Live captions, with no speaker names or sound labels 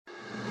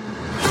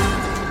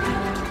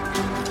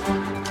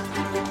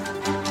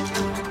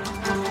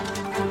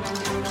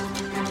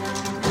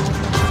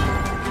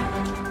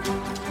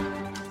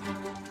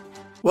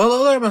Well,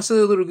 hello there, my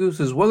silly little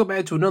gooses. Welcome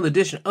back to another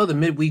edition of the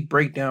Midweek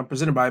Breakdown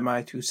presented by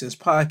My Two Cents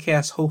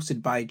Podcast,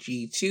 hosted by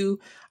G2.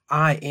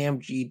 I am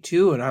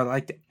G2, and I'd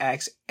like to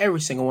ask every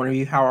single one of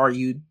you, how are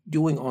you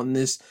doing on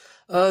this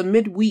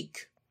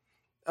midweek?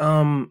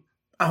 I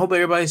hope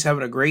everybody's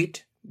having a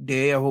great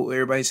day. I hope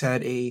everybody's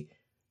had a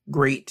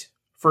great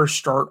first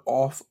start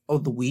off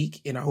of the week,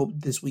 and I hope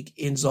this week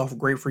ends off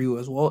great for you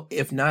as well.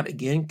 If not,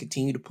 again,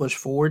 continue to push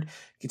forward,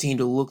 continue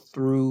to look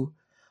through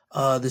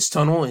this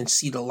tunnel and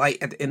see the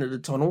light at the end of the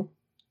tunnel.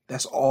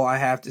 That's all I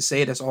have to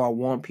say. That's all I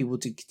want people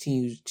to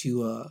continue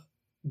to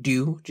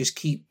do. Just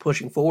keep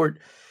pushing forward.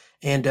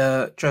 And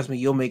trust me,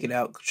 you'll make it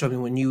out. Trust me,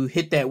 when you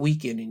hit that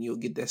weekend and you'll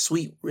get that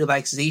sweet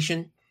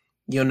relaxation,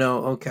 you'll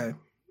know, okay,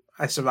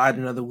 I survived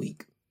another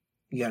week.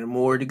 You got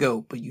more to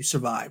go, but you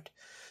survived.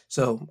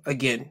 So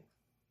again,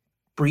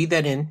 breathe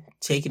that in,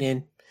 take it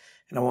in,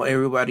 and I want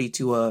everybody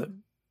to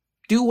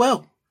do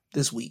well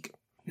this week.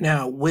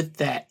 Now, with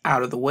that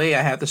out of the way,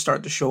 I have to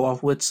start the show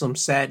off with some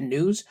sad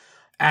news.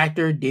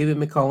 Actor David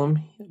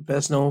McCallum,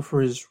 best known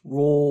for his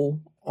role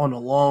on a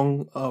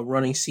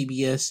long-running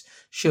CBS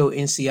show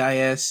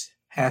NCIS,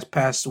 has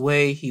passed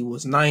away. He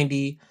was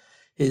 90.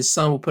 His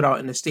son will put out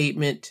in a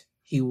statement,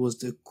 he was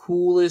the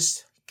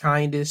coolest,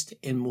 kindest,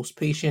 and most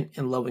patient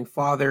and loving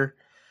father.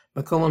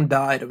 McCollum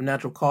died of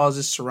natural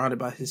causes surrounded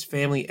by his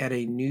family at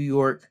a New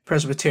York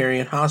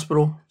Presbyterian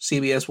hospital.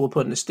 CBS will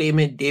put in a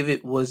statement,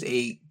 David was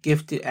a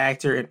gifted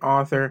actor and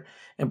author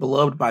and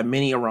beloved by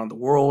many around the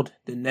world.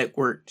 The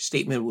network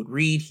statement would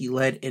read, he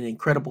led an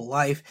incredible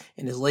life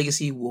and his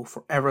legacy will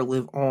forever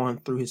live on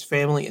through his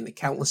family and the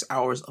countless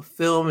hours of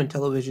film and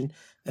television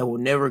that will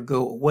never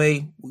go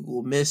away. We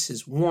will miss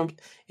his warmth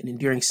and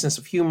enduring sense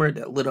of humor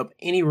that lit up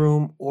any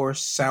room or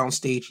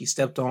soundstage he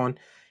stepped on,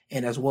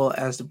 and as well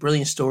as the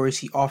brilliant stories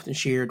he often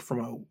shared from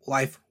a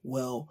life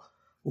well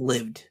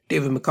lived.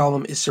 David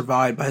McCallum is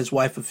survived by his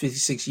wife of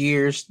 56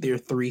 years, their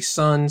 3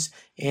 sons,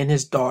 and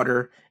his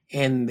daughter,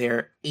 and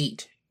their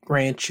 8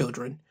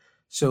 grandchildren.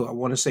 So I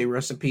want to say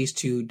rest in peace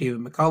to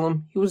David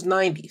McCallum. He was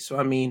 90, so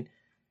I mean,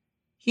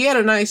 he had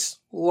a nice,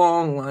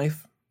 long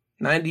life.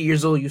 90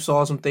 years old, you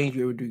saw some things,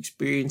 you were able to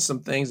experience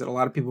some things that a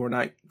lot of people are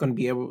not going to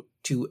be able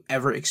to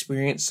ever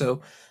experience.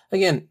 So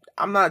again,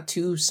 I'm not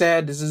too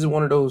sad. This isn't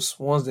one of those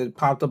ones that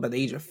popped up at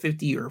the age of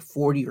 50 or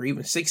 40 or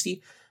even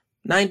 60.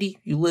 90,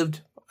 you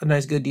lived a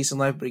nice, good, decent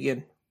life. But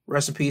again,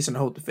 rest in peace, and I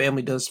hope the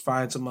family does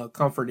find some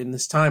comfort in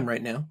this time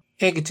right now.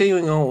 And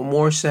continuing on with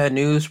more sad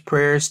news,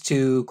 prayers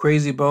to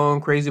Crazy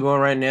Bone. Crazy Bone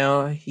right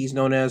now, he's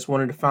known as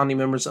one of the founding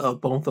members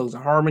of Bone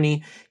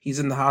Thugs-n-Harmony. He's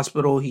in the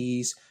hospital.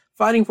 He's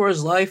fighting for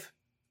his life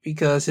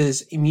because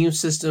his immune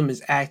system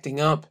is acting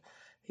up.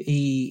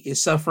 He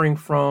is suffering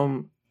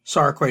from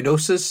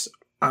sarcoidosis.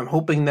 I'm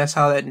hoping that's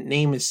how that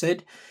name is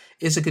said.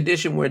 It's a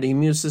condition where the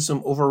immune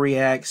system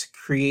overreacts,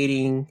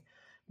 creating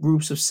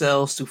groups of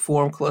cells to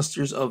form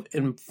clusters of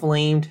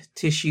inflamed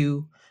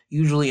tissue,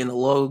 usually in the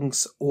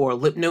lungs or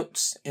lymph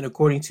nodes. And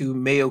according to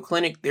Mayo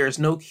Clinic, there is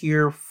no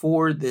cure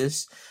for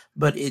this,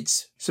 but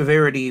its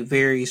severity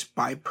varies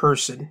by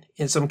person.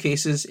 In some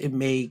cases, it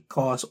may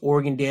cause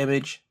organ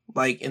damage,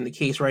 like in the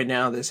case right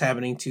now that's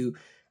happening to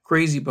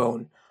Crazy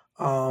Bone.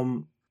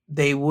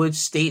 They would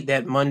state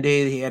that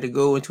Monday he had to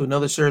go into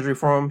another surgery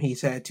for him.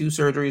 He's had 2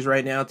 surgeries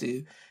right now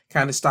to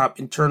kind of stop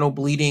internal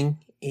bleeding.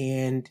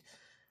 And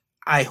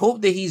I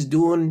hope that he's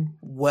doing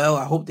well.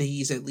 I hope that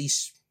he's at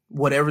least,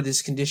 whatever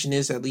this condition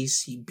is, at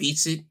least he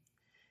beats it.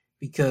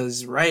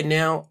 Because right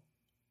now,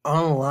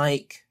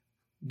 unlike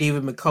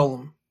David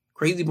McCallum,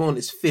 Crazy Bone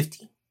is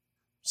 50.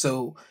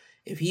 So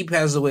if he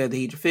passes away at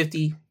the age of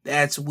 50,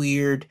 that's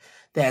weird.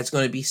 That's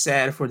going to be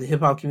sad for the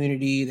hip-hop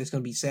community. That's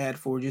going to be sad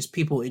for just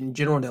people in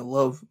general that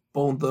love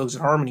Bone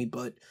Thugs-n-Harmony.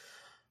 But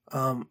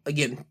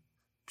again,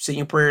 send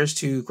your prayers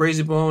to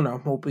Crazy Bone.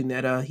 I'm hoping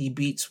that he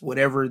beats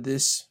whatever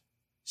this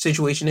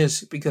situation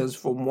is. Because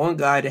from one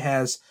guy that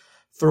has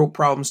throat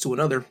problems to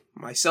another,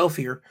 myself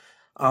here,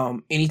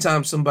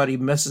 anytime somebody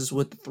messes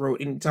with the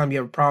throat, anytime you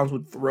have problems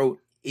with the throat,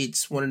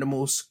 it's one of the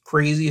most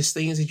craziest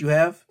things that you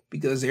have.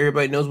 Because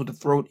everybody knows what the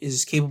throat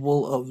is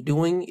capable of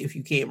doing. If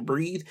you can't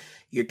breathe,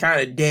 you're kind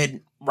of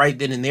dead right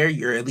then and there.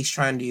 You're at least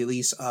trying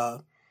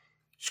to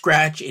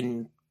scratch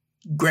and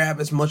grab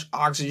as much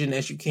oxygen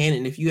as you can.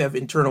 And if you have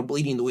internal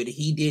bleeding the way that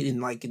he did, in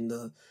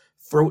the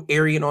throat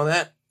area and all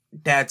that,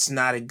 that's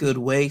not a good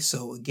way.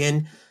 So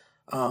again,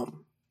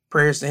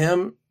 prayers to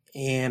him,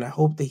 and I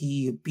hope that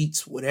he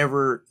beats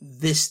whatever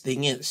this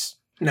thing is.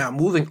 Now,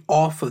 moving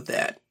off of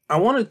that, I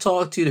want to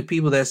talk to the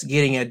people that's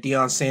getting at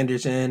Deion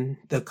Sanders and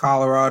the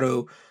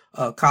Colorado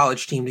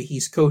college team that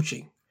he's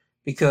coaching.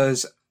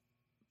 Because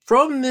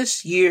from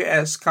this year,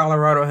 as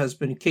Colorado has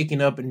been kicking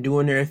up and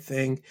doing their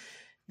thing,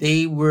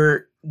 they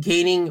were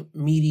gaining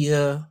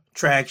media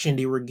traction.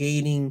 They were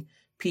gaining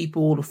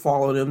people to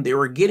follow them. They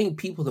were getting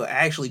people to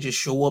actually just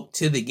show up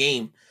to the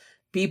game.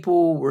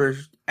 People were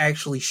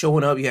actually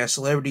showing up. You had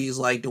celebrities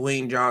like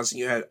Dwayne Johnson.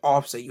 You had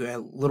Offset. You had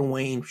Lil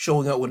Wayne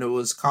showing up when it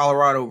was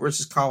Colorado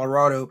versus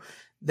Colorado.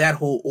 That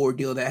whole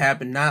ordeal that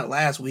happened not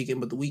last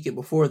weekend, but the weekend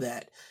before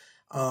that.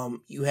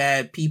 You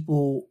had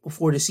people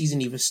before the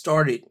season even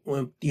started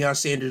when Deion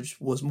Sanders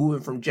was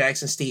moving from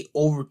Jackson State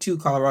over to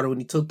Colorado when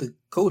he took the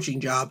coaching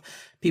job.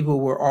 People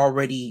were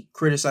already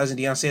criticizing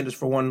Deion Sanders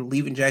for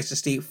leaving Jackson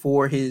State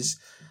for his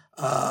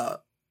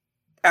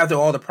after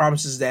all the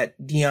promises that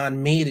Deion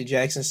made at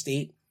Jackson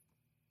State.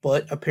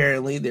 But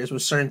apparently there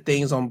was certain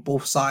things on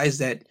both sides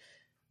that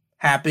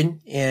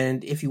happened.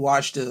 And if you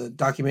watch the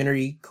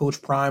documentary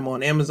Coach Prime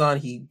on Amazon,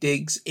 he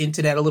digs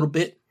into that a little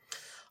bit.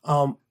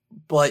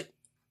 But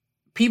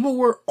people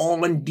were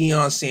on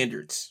Deion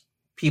Sanders.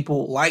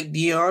 People like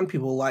Deion.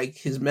 People like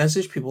his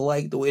message. People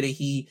like the way that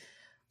he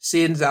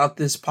sends out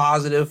this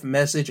positive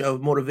message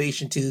of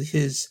motivation to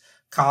his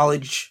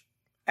college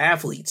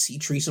athletes. He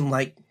treats them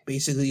like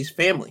basically his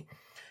family.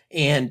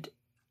 And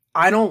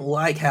I don't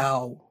like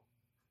how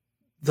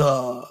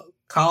the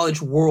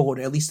college world,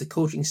 at least the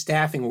coaching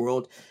staffing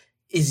world,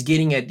 is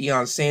getting at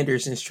Deion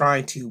Sanders and is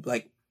trying to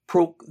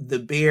poke the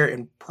bear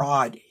and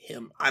prod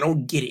him. I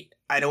don't get it.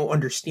 I don't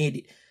understand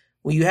it.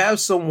 When you have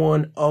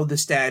someone of the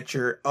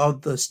stature,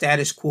 of the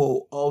status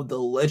quo, of the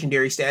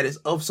legendary status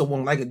of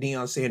someone like a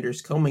Deion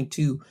Sanders coming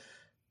to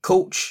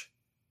coach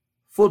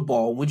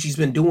football, which he's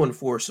been doing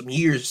for some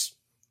years,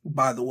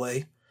 by the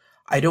way,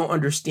 I don't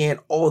understand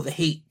all the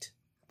hate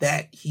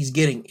that he's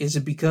getting. Is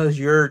it because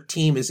your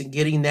team isn't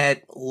getting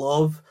that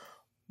love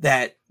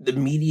that the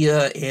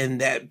media and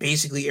that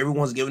basically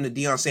everyone's giving to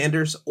Deion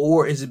Sanders?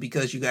 Or is it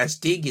because you guys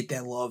did get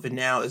that love and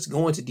now it's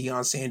going to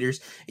Deion Sanders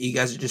and you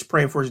guys are just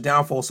praying for his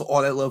downfall so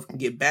all that love can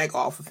get back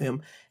off of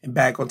him and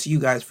back onto you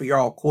guys for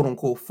y'all quote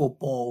unquote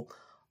football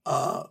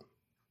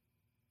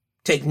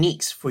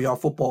techniques, for y'all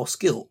football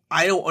skill?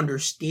 I don't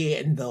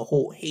understand the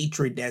whole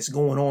hatred that's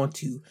going on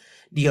to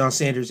Deion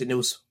Sanders, and it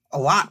was a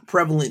lot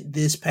prevalent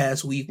this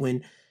past week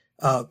when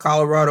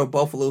Colorado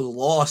Buffaloes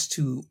lost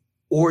to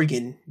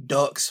Oregon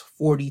Ducks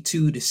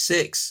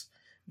 42-6.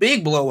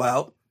 Big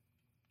blowout,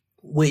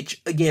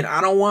 which again,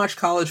 I don't watch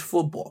college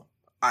football.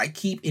 I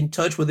keep in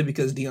touch with it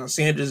because Deion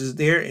Sanders is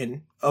there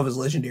and of his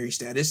legendary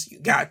status. You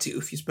got to,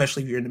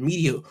 especially if you're in the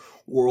media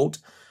world.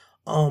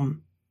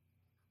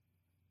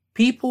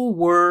 People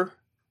were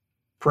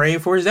praying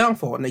for his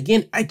downfall. And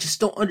again, I just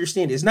don't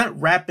understand. It's not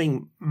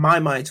wrapping my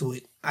mind to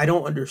it. I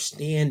don't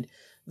understand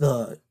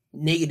the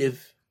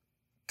negative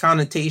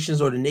connotations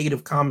or the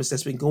negative comments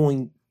that's been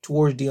going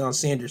towards Deion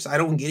Sanders. I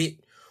don't get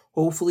it.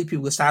 Hopefully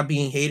people will stop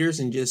being haters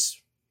and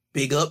just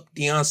big up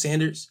Deion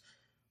Sanders.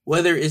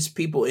 Whether it's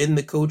people in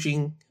the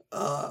coaching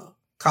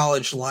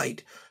college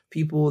light,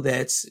 people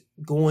that's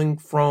going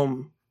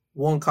from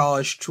one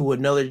college to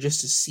another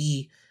just to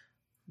see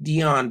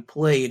Deion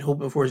play and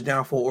hoping for his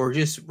downfall, or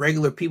just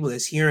regular people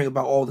that's hearing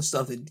about all the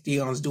stuff that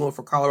Deion's doing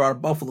for Colorado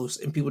Buffaloes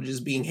and people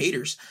just being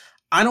haters.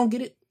 I don't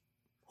get it.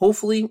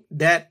 Hopefully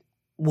that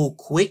will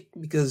quit,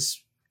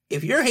 because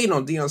if you're hating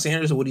on Deion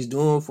Sanders and what he's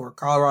doing for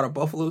Colorado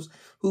Buffaloes,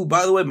 who,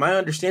 by the way, my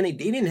understanding,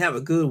 they didn't have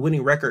a good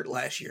winning record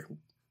last year.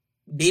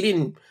 They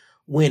didn't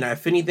win,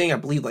 if anything, I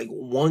believe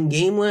one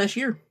game last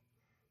year.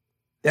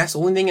 That's the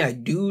only thing I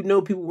do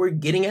know people were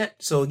getting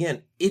at. So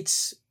again,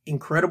 it's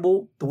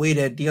incredible the way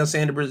that Deion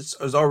Sanders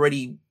has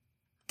already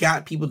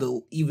got people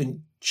to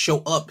even show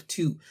up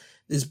to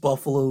this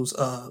Buffalo's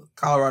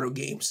Colorado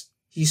games.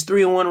 He's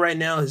 3-1 right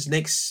now. His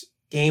next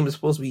game is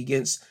supposed to be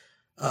against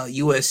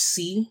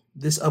USC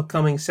this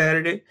upcoming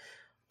Saturday.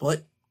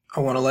 But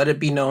I want to let it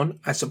be known,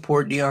 I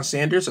support Deion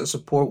Sanders. I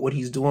support what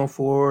he's doing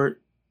for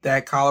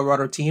that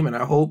Colorado team, and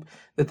I hope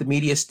that the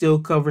media still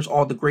covers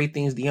all the great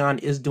things Deion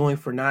is doing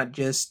for not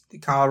just the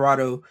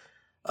Colorado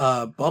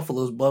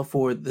Buffaloes, but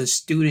for the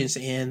students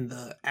and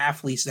the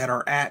athletes that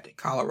are at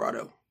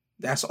Colorado.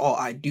 That's all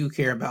I do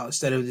care about,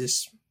 instead of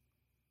this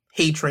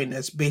hate train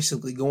that's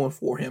basically going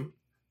for him.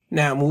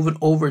 Now, moving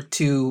over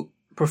to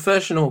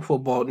professional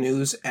football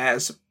news,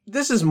 as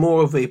this is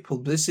more of a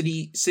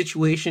publicity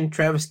situation.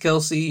 Travis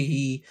Kelce,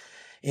 he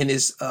and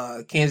his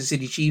Kansas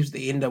City Chiefs,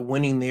 they end up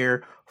winning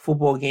their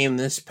football game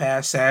this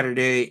past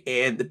Saturday.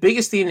 And the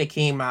biggest thing that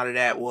came out of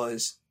that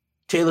was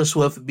Taylor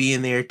Swift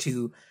being there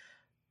to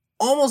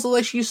almost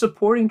like she's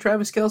supporting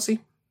Travis Kelce.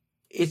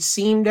 It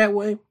seemed that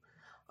way.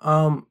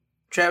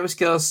 Travis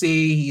Kelce,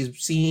 he's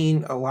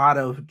seen a lot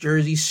of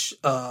jersey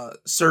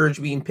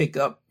surge being picked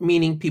up,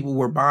 meaning people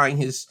were buying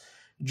his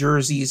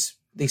jerseys.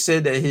 They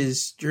said that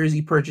his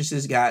jersey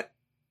purchases got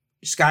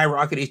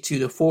skyrocketed to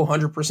the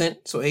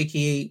 400%. So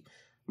AKA,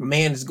 my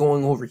man is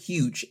going over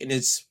huge. And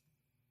it's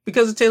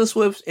because of Taylor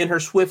Swift and her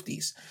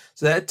Swifties.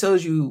 So that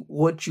tells you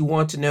what you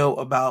want to know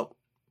about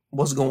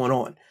what's going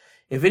on.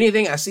 If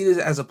anything, I see this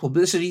as a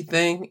publicity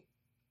thing.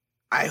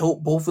 I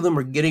hope both of them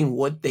are getting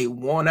what they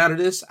want out of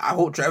this. I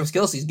hope Travis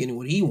Kelce's getting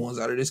what he wants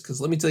out of this, because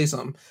let me tell you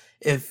something.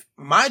 If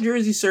my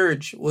jersey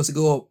surge was to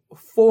go up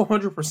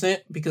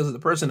 400% because of the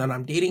person that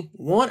I'm dating,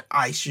 one,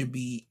 I should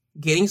be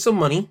getting some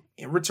money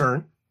in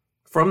return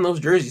from those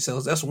jersey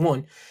sales. That's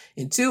one.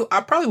 And two, I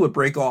probably would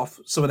break off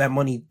some of that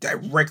money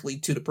directly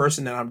to the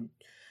person that I'm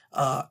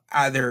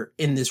either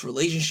in this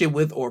relationship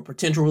with, or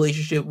potential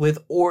relationship with,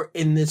 or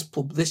in this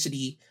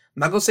publicity, I'm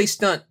not going to say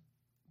stunt,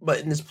 but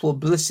in this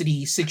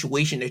publicity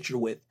situation that you're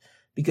with.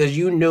 because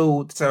you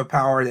know the type of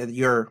power that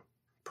your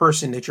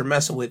person that you're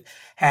messing with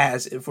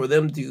has, and for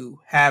them to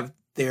have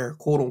their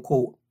quote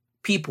unquote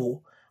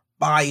people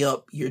buy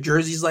up your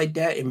jerseys like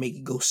that and make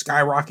it go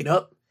skyrocket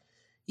up,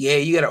 yeah,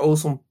 you gotta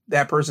owe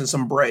that person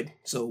some bread.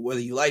 So whether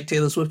you like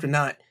Taylor Swift or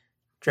not,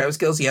 Travis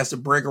Kelce has to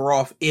break her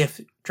off if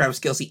Travis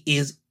Kelce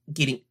is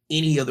getting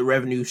any of the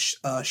revenue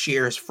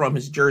shares from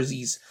his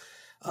jerseys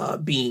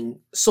being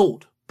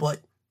sold.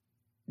 But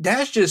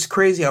that's just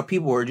crazy how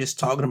people are just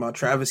talking about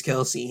Travis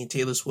Kelce and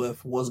Taylor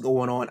Swift. What's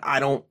going on? I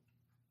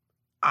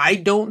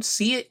don't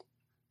see it.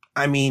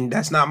 I mean,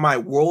 that's not my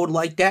world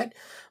like that.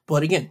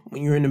 But again,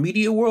 when you're in the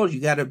media world, you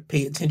got to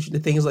pay attention to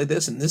things like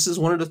this. And this is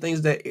one of the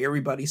things that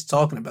everybody's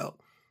talking about.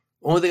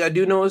 Only thing I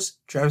do know is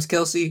Travis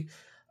Kelce,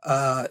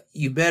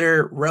 you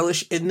better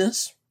relish in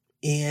this.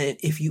 And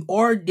if you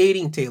are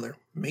dating Taylor,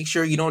 make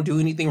sure you don't do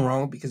anything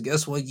wrong, because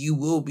guess what? You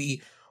will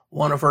be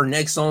one of her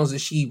next songs that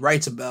she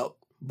writes about,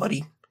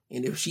 buddy.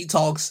 And if she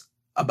talks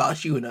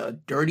about you in a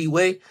dirty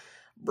way,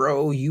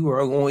 bro, you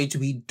are going to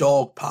be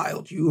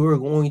dogpiled. You are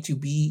going to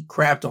be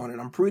crapped on.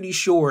 And I'm pretty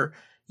sure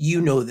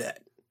you know that.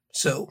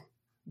 So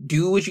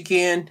do what you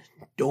can.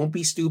 Don't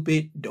be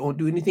stupid. Don't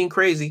do anything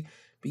crazy.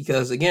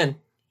 Because again,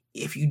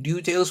 if you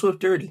do Taylor Swift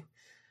dirty,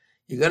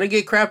 you're going to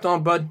get crapped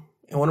on, bud,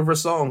 in one of her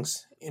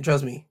songs. And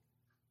trust me,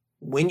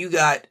 when you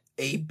got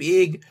a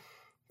big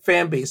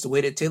fan base the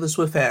way that Taylor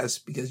Swift has,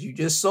 because you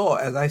just saw,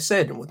 as I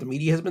said, and what the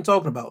media has been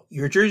talking about,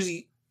 your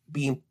jersey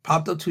being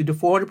popped up to the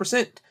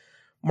 400%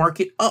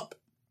 market up.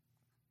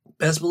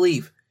 Best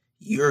believe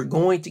you're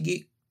going to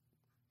get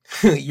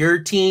your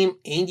team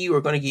and you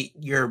are going to get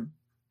your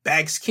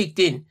backs kicked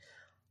in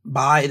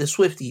by the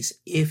Swifties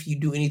if you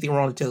do anything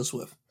wrong to Taylor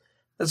Swift.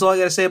 That's all I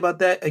got to say about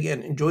that.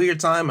 Again, enjoy your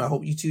time. I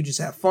hope you two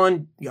just have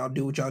fun. Y'all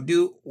do what y'all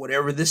do.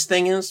 Whatever this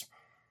thing is,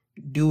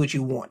 do what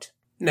you want.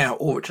 Now,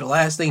 over to the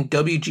last thing,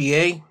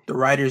 WGA, the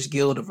Writers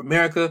Guild of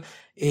America.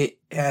 It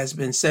has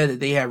been said that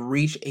they have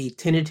reached a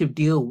tentative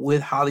deal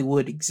with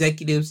Hollywood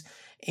executives,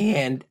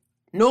 and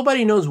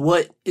nobody knows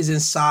what is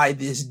inside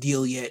this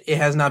deal yet. It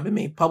has not been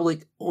made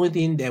public. Only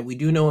thing that we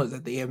do know is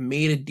that they have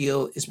made a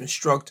deal. It's been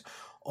struck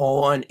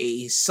on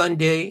a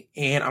Sunday,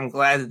 and I'm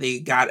glad that they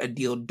got a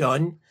deal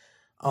done.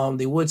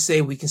 They would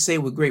say, we can say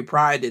with great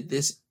pride that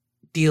this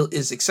deal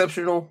is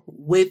exceptional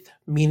with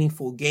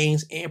meaningful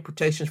gains and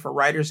protections for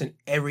writers in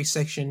every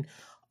section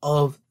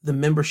of the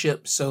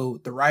membership. So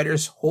the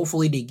writers,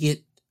 hopefully they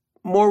get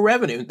more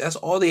revenue. That's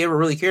all they ever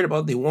really cared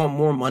about. They want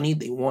more money.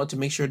 They want to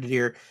make sure that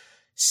they're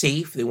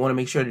safe. They want to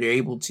make sure that they're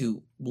able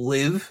to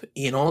live,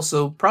 and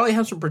also probably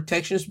have some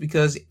protections,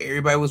 because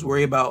everybody was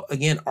worried about,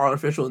 again,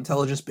 artificial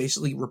intelligence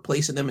basically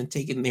replacing them and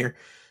taking their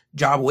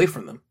job away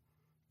from them.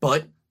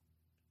 But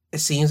it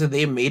seems that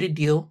they made a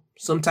deal,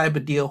 some type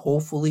of deal.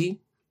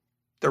 Hopefully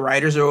the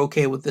writers are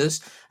okay with this.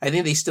 I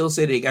think they still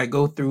say they got to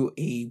go through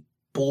a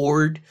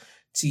board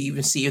to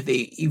even see if they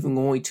even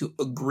going to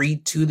agree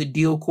to the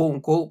deal, quote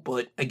unquote.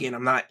 But again,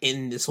 I'm not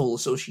in this whole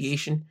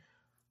association.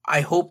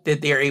 I hope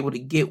that they're able to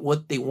get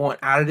what they want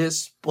out of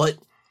this. But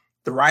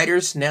the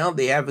writers, now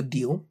they have a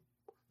deal,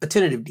 a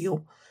tentative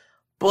deal.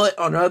 But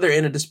on the other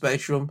end of the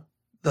spectrum,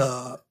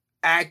 the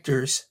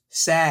actors,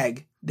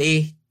 SAG,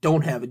 they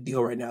don't have a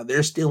deal right now.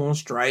 They're still on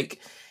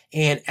strike.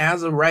 And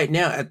as of right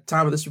now, at the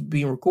time of this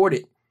being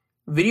recorded,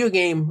 video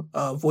game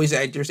voice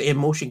actors and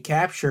motion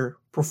capture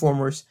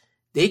performers,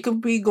 they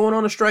could be going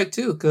on a strike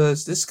too,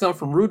 because this comes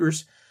from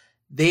Reuters.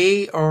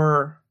 They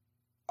are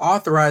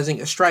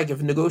authorizing a strike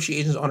if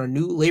negotiations on a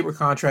new labor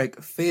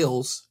contract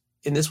fails,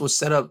 and this will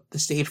set up the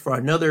stage for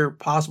another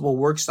possible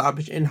work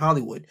stoppage in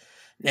Hollywood.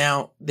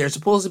 Now, there's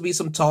supposed to be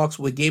some talks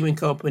with gaming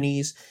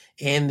companies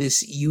and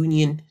this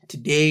union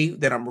today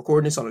that I'm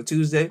recording this on a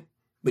Tuesday,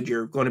 but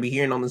you're going to be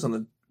hearing on this on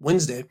a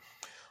Wednesday.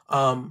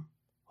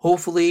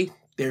 Hopefully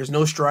there's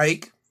no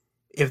strike.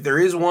 If there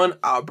is one,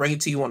 I'll bring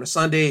it to you on a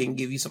Sunday and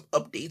give you some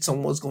updates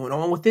on what's going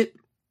on with it.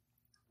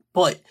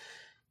 But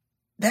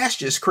that's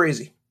just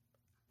crazy.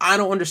 I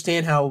don't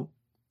understand how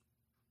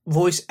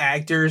voice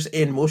actors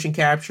and motion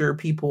capture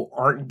people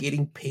aren't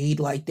getting paid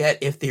like that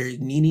if they're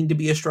needing to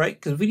be a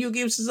strike, because video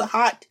games is a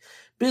hot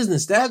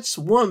business. That's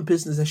one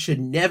business that should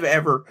never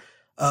ever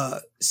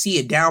see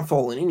a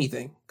downfall in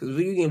anything, because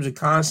video games are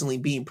constantly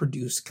being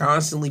produced,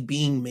 constantly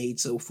being made.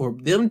 So for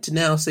them to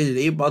now say that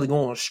they're about to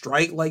go on a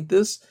strike like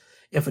this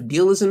if a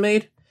deal isn't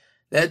made,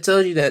 that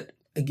tells you that,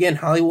 again,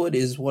 Hollywood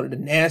is one of the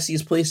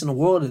nastiest places in the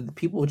world, and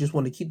people just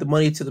want to keep the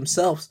money to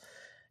themselves.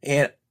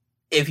 And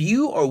if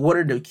you are one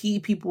of the key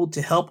people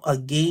to help a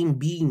game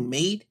being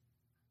made,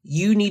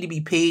 you need to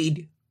be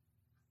paid.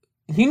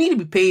 You need to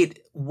be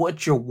paid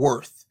what you're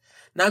worth.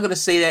 Not going to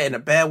say that in a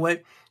bad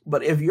way,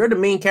 but if you're the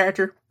main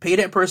character, pay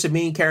that person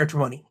main character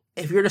money.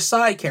 If you're the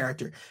side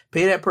character,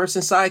 pay that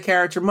person side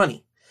character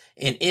money.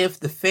 And if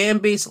the fan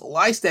base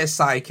likes that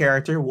side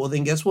character, well,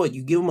 then guess what?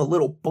 You give them a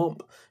little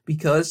bump,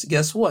 because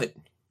guess what?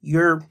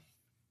 Your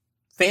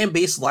fan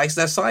base likes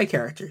that side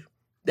character.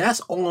 That's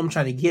all I'm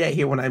trying to get at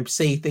here when I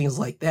say things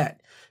like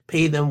that.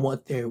 Pay them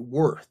what they're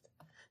worth.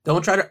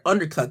 Don't try to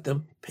undercut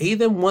them. Pay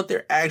them what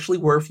they're actually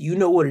worth. You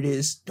know what it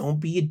is. Don't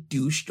be a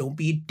douche. Don't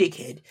be a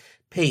dickhead.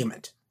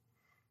 payment.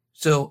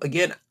 So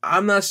again,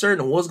 I'm not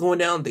certain what's going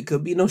down. There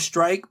could be no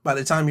strike by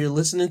the time you're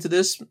listening to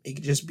this. It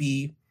could just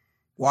be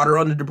water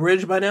under the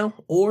bridge by now,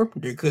 or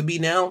there could be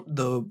now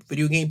the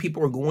video game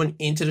people are going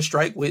into the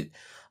strike with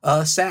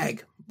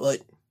SAG.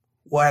 But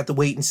we'll have to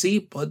wait and see.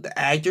 But the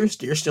actors,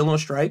 they're still on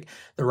strike.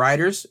 The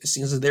writers, it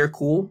seems that they're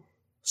cool.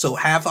 So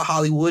half of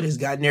Hollywood has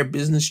gotten their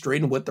business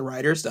straightened with the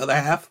writers. The other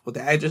half with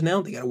the actors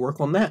now, they got to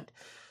work on that.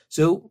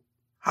 So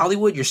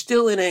Hollywood, you're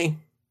still in a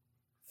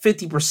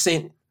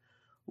 50%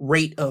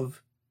 rate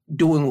of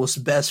doing what's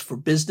best for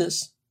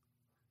business,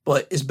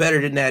 but it's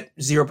better than that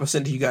 0%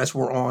 that you guys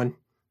were on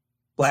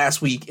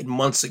last week and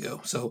months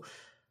ago. So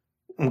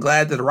I'm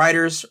glad that the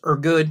writers are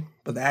good,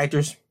 but the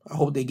actors, I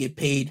hope they get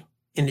paid,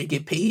 and they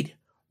get paid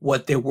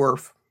what they're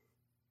worth,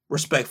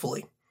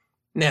 respectfully.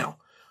 Now,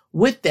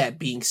 with that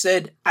being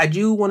said, I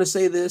do want to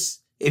say this.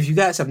 If you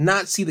guys have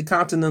not seen The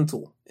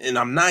Continental, and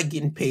I'm not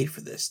getting paid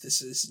for this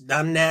is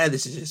not an ad,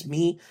 this is just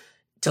me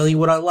telling you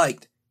what I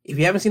liked. If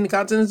you haven't seen The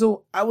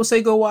Continental, I would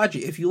say go watch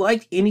it. If you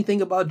liked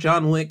anything about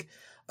John Wick,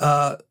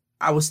 I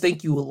would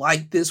think you would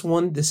like this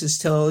one. This is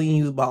telling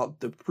you about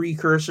the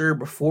precursor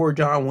before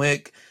John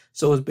Wick.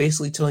 So it's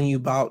basically telling you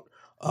about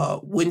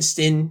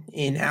Winston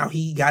and how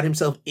he got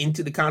himself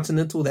into the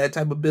Continental, that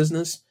type of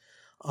business.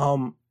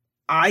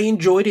 I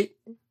enjoyed it.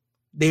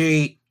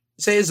 They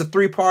say it's a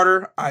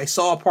 3-parter. I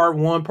saw part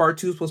 1, part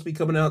 2 is supposed to be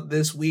coming out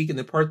this week, and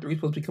then part 3 is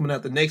supposed to be coming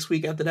out the next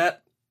week after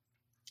that.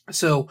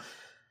 So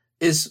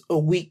it's a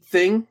week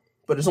thing,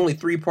 but it's only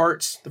 3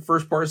 parts. The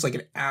first part is like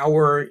an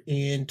hour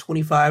and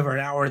 25 or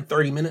an hour and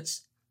 30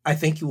 minutes. I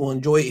think you will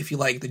enjoy it if you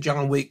like the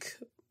John Wick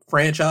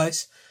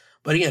franchise.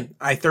 But again,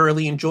 I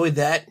thoroughly enjoyed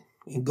that.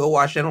 And go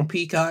watch that on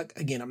Peacock.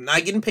 Again, I'm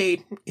not getting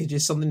paid. It's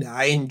just something that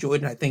I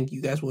enjoyed, and I think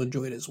you guys will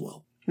enjoy it as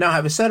well. Now,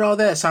 having said all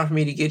that, it's time for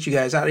me to get you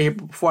guys out of here.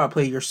 But before I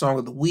play your song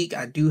of the week,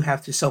 I do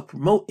have to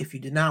self-promote. If you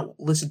did not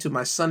listen to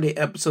my Sunday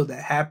episode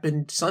that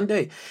happened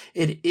Sunday,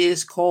 it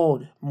is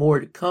called More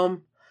to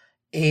Come.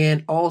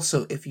 And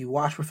also, if you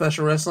watch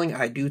professional wrestling,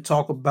 I do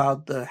talk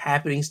about the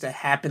happenings that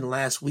happened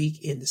last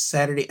week in the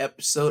Saturday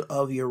episode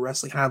of your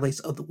Wrestling Highlights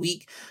of the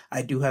Week.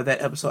 I do have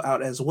that episode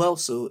out as well.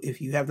 So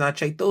if you have not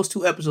checked those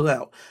 2 episodes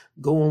out,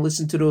 go and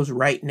listen to those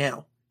right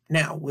now.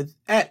 Now, with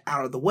that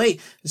out of the way,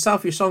 it's time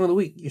for your song of the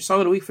week. Your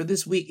song of the week for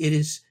this week, it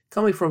is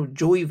coming from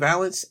Joey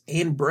Valance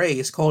and Bray.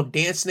 It's called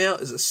Dance Now.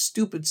 It's a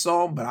stupid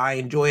song, but I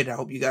enjoy it. I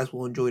hope you guys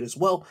will enjoy it as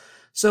well.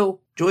 So,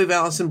 Joey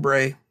Valance and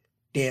Bray,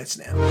 Dance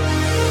Now.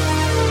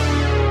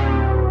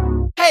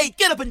 Hey,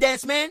 get up and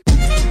dance, man.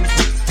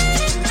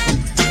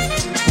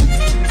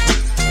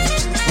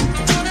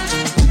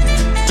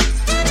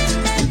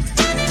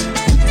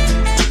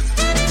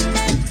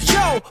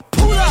 Yo,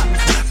 pull up,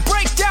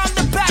 break down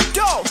the back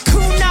door.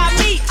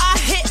 Kunami, I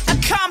hit a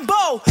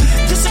combo.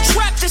 This a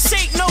trap, this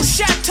ain't no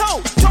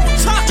chateau. Don't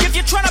talk if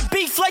you're trying to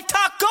beef like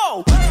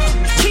taco.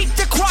 Keep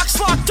the Crocs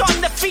locked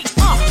on the feet,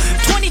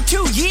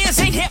 22 years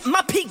ain't hit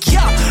my peak,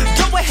 yeah.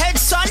 Go ahead,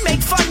 son,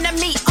 make fun of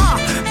me,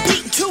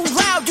 Beat too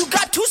loud, you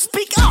got to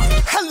speak up.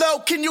 Hello,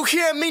 can you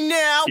hear me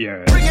now?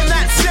 Yeah. Bringing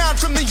that sound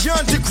from the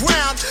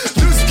underground.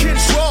 Lose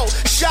control,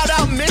 shout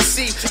out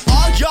Missy.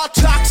 All y'all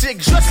toxic,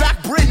 just like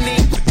Britney.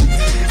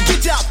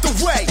 Get out the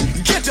way,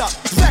 get up.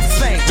 Left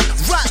lane,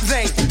 right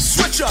lane,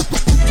 switch up.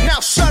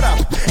 Now shut up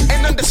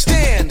and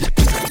understand.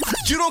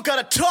 You don't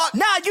gotta talk,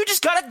 nah, you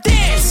just gotta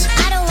dance.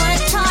 I don't wanna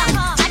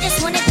talk, I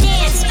just wanna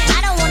dance. I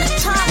don't wanna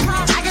talk,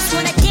 I just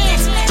wanna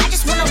dance. I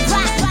just wanna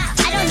rock,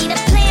 I don't need a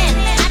plan.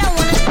 I don't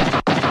wanna,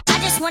 I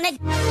just wanna.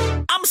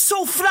 I'm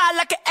so fly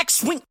like an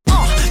X-Wing,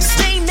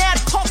 Staying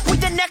that pump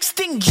with the next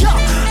thing, yeah.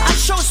 I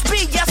show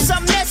speed, yes,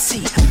 I'm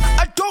messy.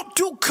 I don't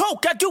do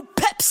coke, I do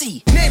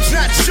Pepsi. Name's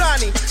not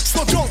Johnny,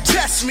 so don't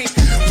test me.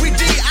 We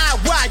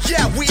DIY,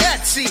 yeah, we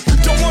Etsy.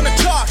 Don't wanna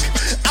talk,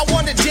 I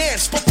wanna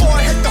dance. Before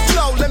I hit the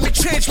flow, let me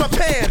change my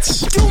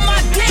pants. Do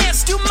my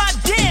dance,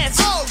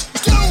 oh,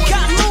 do it.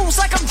 Got moves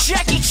like I'm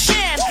Jackie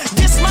Chan.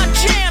 This my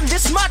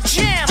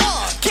jam,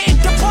 Can't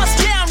the bust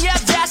down, yeah,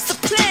 that's the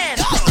plan.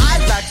 I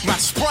like my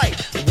Sprite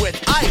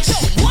with ice.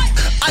 Yo, what?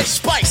 Ice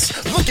Spice,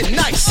 looking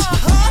nice.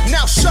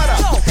 Now shut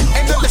up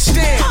and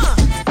understand.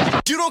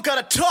 You don't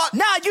gotta talk,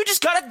 nah, you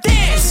just gotta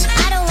dance.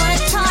 I don't wanna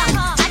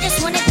talk, I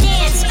just wanna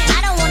dance.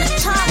 I don't wanna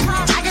talk,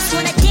 I just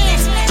wanna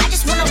dance. I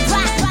just wanna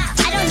rock,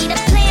 I don't need a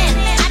plan.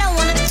 I don't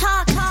wanna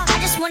talk, I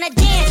just wanna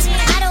dance.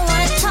 I don't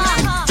wanna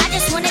talk, I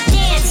just wanna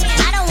dance.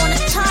 I don't wanna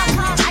talk,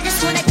 I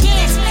just wanna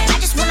dance. I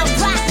just wanna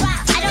rock,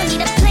 I don't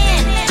need a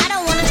plan. I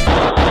don't wanna.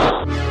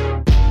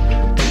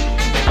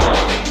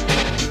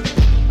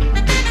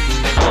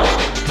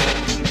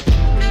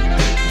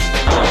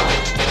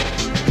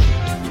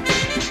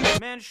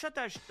 Man, shut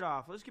that shit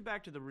off. Let's get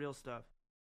back to the real stuff.